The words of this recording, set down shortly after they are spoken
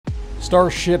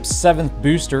Starship's 7th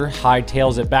booster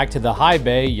hightails it back to the high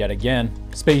bay yet again.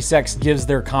 SpaceX gives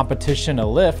their competition a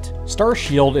lift.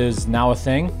 Starshield is now a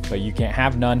thing, but you can't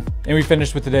have none. And we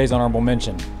finished with today's honorable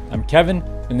mention. I'm Kevin,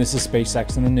 and this is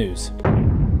SpaceX in the News.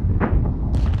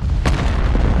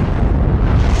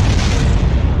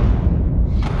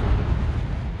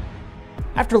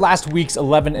 After last week's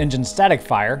 11-engine static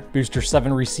fire, Booster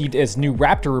 7 received its new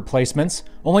Raptor replacements,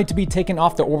 only to be taken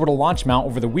off the orbital launch mount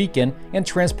over the weekend and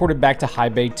transported back to High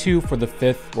Bay 2 for the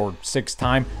 5th or 6th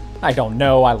time. I don't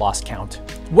know, I lost count.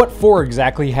 What for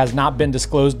exactly has not been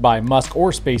disclosed by Musk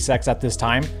or SpaceX at this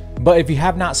time, but if you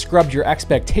have not scrubbed your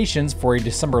expectations for a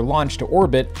December launch to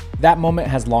orbit, that moment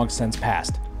has long since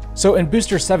passed. So in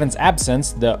Booster 7's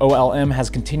absence, the OLM has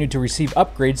continued to receive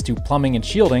upgrades to plumbing and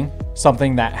shielding,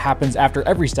 something that happens after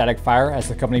every static fire as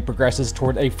the company progresses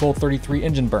toward a full 33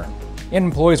 engine burn. And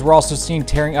employees were also seen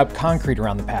tearing up concrete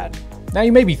around the pad. Now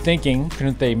you may be thinking,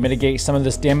 couldn't they mitigate some of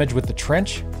this damage with the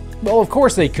trench? Well, of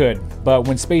course they could, but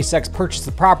when SpaceX purchased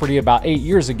the property about 8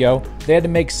 years ago, they had to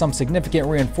make some significant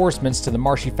reinforcements to the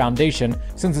marshy foundation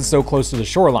since it's so close to the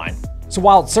shoreline. So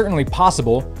while it's certainly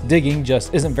possible, digging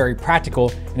just isn't very practical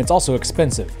and it's also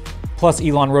expensive. Plus,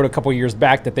 Elon wrote a couple years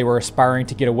back that they were aspiring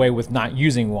to get away with not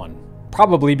using one.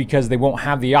 Probably because they won't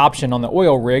have the option on the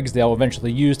oil rigs they'll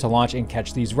eventually use to launch and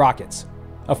catch these rockets.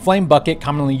 A flame bucket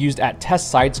commonly used at test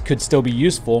sites could still be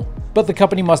useful, but the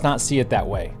company must not see it that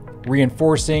way.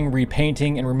 Reinforcing,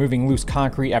 repainting, and removing loose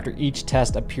concrete after each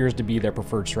test appears to be their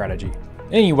preferred strategy.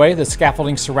 Anyway, the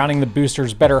scaffolding surrounding the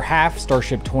booster's better half,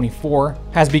 Starship 24,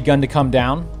 has begun to come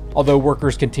down, although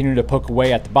workers continue to poke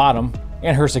away at the bottom,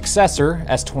 and her successor,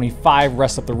 S-25,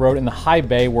 rests up the road in the high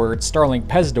bay where its Starlink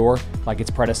PEZ door, like its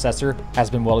predecessor, has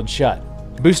been welded shut.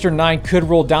 Booster 9 could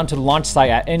roll down to the launch site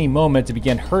at any moment to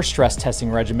begin her stress testing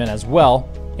regimen as well,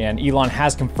 and Elon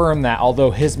has confirmed that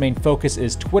although his main focus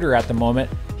is Twitter at the moment,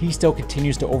 he still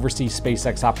continues to oversee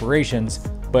SpaceX operations,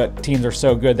 but teams are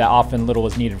so good that often little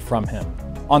is needed from him.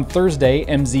 On Thursday,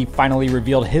 MZ finally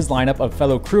revealed his lineup of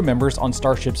fellow crew members on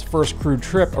Starship's first crewed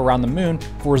trip around the moon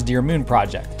for his DearMoon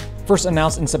project. First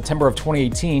announced in September of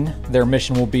 2018, their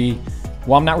mission will be,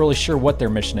 well, I'm not really sure what their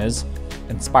mission is,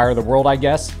 inspire the world, I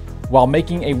guess, while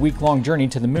making a week-long journey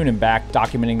to the moon and back,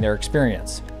 documenting their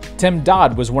experience. Tim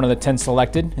Dodd was one of the 10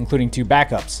 selected, including 2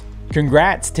 backups.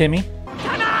 Congrats, Timmy!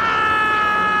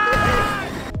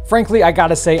 Frankly, I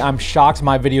gotta say I'm shocked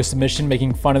my video submission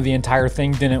making fun of the entire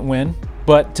thing didn't win.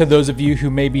 But to those of you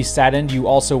who may be saddened you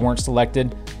also weren't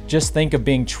selected, just think of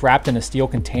being trapped in a steel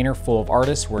container full of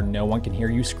artists where no one can hear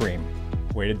you scream.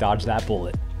 Way to dodge that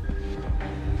bullet.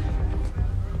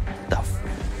 The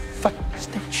fuck is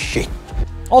that shit?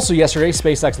 Also yesterday,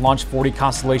 SpaceX launched 40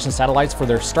 constellation satellites for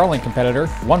their Starlink competitor,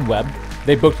 OneWeb.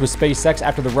 They booked with SpaceX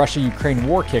after the Russia-Ukraine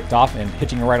war kicked off and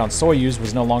hitching a ride on Soyuz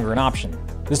was no longer an option.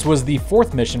 This was the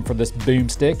 4th mission for this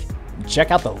boomstick.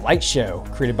 Check out the light show,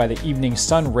 created by the evening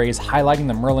sun rays highlighting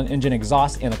the Merlin engine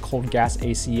exhaust and the cold gas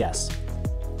ACS.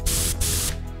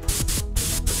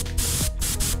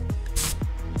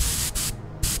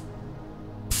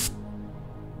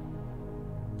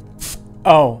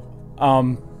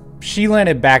 She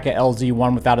landed back at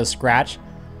LZ-1 without a scratch.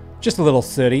 Just a little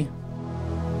sooty.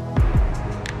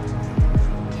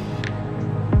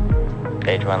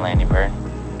 Stage 1 landing burn.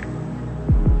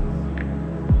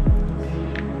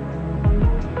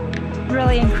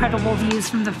 Really incredible views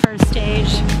from the first stage.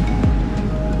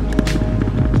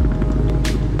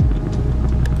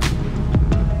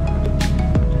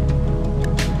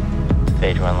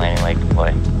 Stage 1 landing leg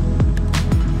deploy.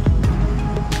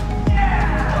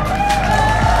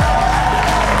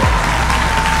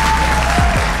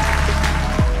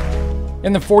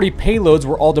 And the 40 payloads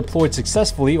were all deployed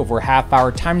successfully over a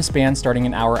half-hour time span starting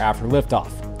an hour after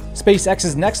liftoff.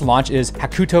 SpaceX's next launch is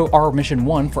Hakuto R Mission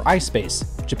 1 for iSpace,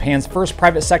 Japan's first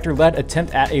private sector-led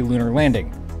attempt at a lunar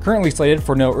landing, currently slated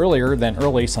for no earlier than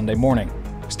early Sunday morning.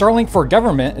 Starlink for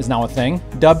government is now a thing,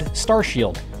 dubbed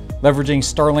Starshield, leveraging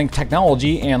Starlink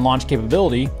technology and launch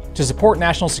capability to support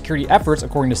national security efforts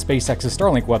according to SpaceX's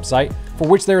Starlink website, for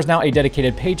which there is now a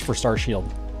dedicated page for Starshield.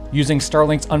 Using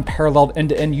Starlink's unparalleled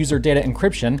end-to-end user data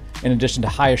encryption, in addition to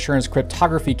high-assurance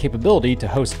cryptography capability to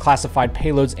host classified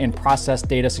payloads and process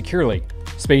data securely.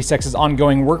 SpaceX's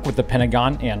ongoing work with the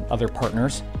Pentagon and other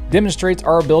partners demonstrates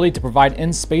our ability to provide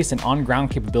in-space and on-ground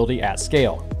capability at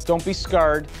scale. Don't be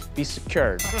scarred, be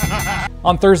secured.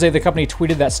 On Thursday, the company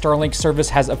tweeted that Starlink service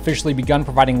has officially begun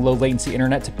providing low-latency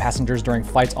internet to passengers during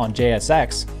flights on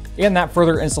JSX, and that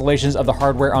further installations of the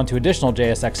hardware onto additional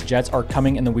JSX jets are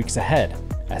coming in the weeks ahead.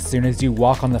 As soon as you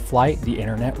walk on the flight, the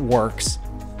internet works.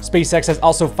 SpaceX has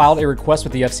also filed a request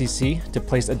with the FCC to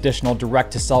place additional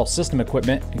direct-to-cell system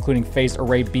equipment, including phased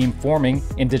array beam forming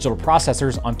and digital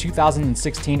processors, on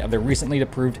 2016 of their recently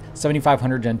approved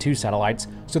 7500 Gen 2 satellites,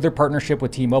 so their partnership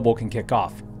with T-Mobile can kick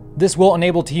off. This will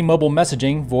enable T-Mobile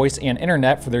messaging, voice, and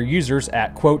internet for their users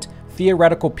at, quote,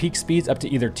 theoretical peak speeds up to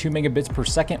either 2 megabits per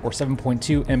second or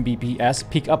 7.2 Mbps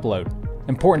peak upload.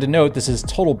 Important to note, this is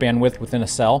total bandwidth within a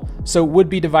cell, so it would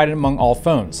be divided among all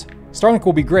phones. Starlink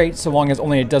will be great so long as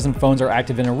only a dozen phones are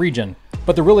active in a region,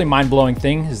 but the really mind-blowing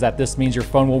thing is that this means your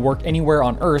phone will work anywhere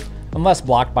on Earth unless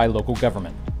blocked by local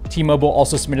government. T-Mobile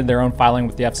also submitted their own filing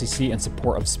with the FCC in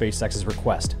support of SpaceX's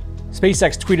request.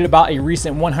 SpaceX tweeted about a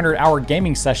recent 100-hour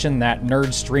gaming session that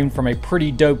nerds streamed from a pretty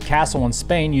dope castle in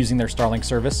Spain using their Starlink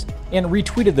service, and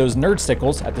retweeted those nerd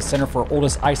sickles at the Center for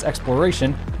Oldest Ice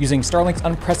Exploration using Starlink's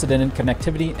unprecedented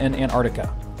connectivity in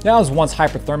Antarctica. Now, I was once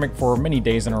hypothermic for many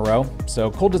days in a row,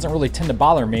 so cold doesn't really tend to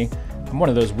bother me. I'm one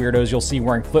of those weirdos you'll see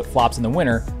wearing flip-flops in the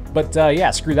winter, but yeah,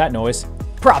 screw that noise.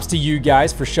 Props to you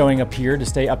guys for showing up here to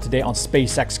stay up to date on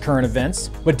SpaceX current events.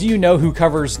 But do you know who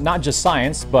covers not just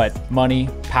science, but money,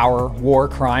 power, war,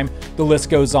 crime, the list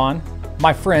goes on?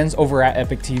 My friends over at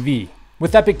Epic TV.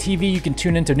 With Epic TV, you can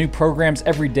tune into new programs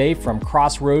every day, from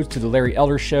Crossroads to The Larry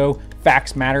Elder Show,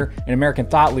 Facts Matter, and American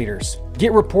Thought Leaders.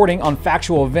 Get reporting on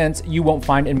factual events you won't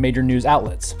find in major news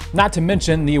outlets. Not to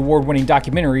mention the award-winning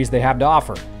documentaries they have to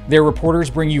offer. Their reporters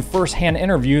bring you first-hand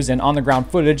interviews and on-the-ground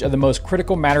footage of the most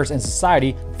critical matters in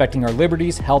society affecting our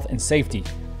liberties, health, and safety.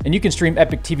 And you can stream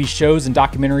Epic TV shows and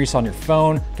documentaries on your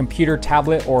phone, computer,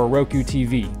 tablet, or a Roku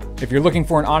TV. If you're looking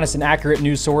for an honest and accurate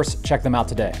news source, check them out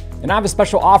today. And I have a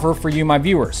special offer for you, my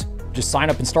viewers. Just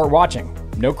sign up and start watching.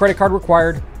 No credit card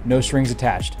required, no strings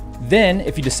attached. Then,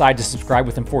 if you decide to subscribe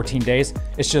within 14 days,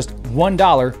 it's just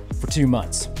 $1 for 2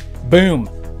 months. Boom!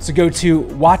 So go to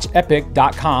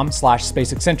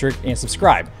watchepic.com/SpaceExcentric and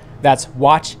subscribe. That's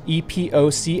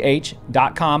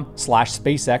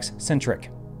watchepoch.com/SpaceXcentric.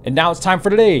 And now it's time for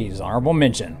today's honorable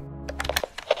mention.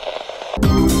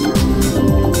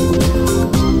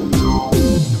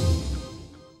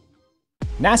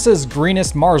 NASA's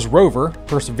greenest Mars rover,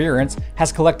 Perseverance,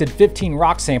 has collected 15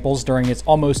 rock samples during its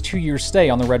almost 2-year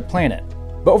stay on the red planet.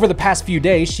 But over the past few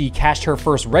days, she cached her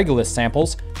first Regulus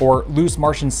samples, or loose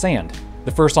Martian sand,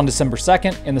 the first on December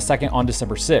 2nd and the second on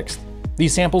December 6th.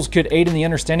 These samples could aid in the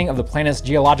understanding of the planet's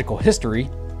geological history,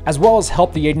 as well as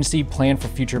help the agency plan for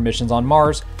future missions on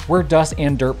Mars, where dust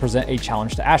and dirt present a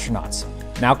challenge to astronauts.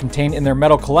 Now contained in their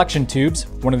metal collection tubes,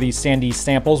 one of these sandy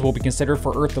samples will be considered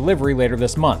for Earth delivery later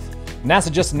this month.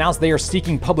 NASA just announced they are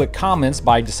seeking public comments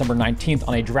by December 19th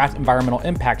on a draft environmental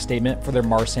impact statement for their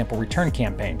Mars sample return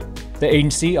campaign. The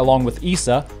agency, along with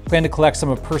ESA, plan to collect some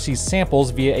of Percy's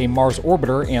samples via a Mars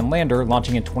orbiter and lander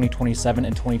launching in 2027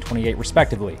 and 2028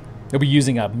 respectively. They'll be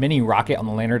using a mini rocket on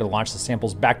the lander to launch the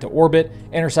samples back to orbit,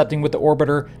 intercepting with the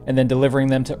orbiter, and then delivering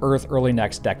them to Earth early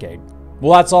next decade.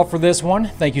 Well, that's all for this one.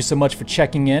 Thank you so much for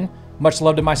checking in. Much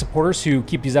love to my supporters who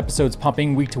keep these episodes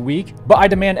pumping week to week, but I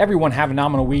demand everyone have a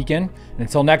phenomenal weekend. And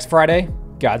until next Friday,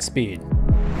 Godspeed.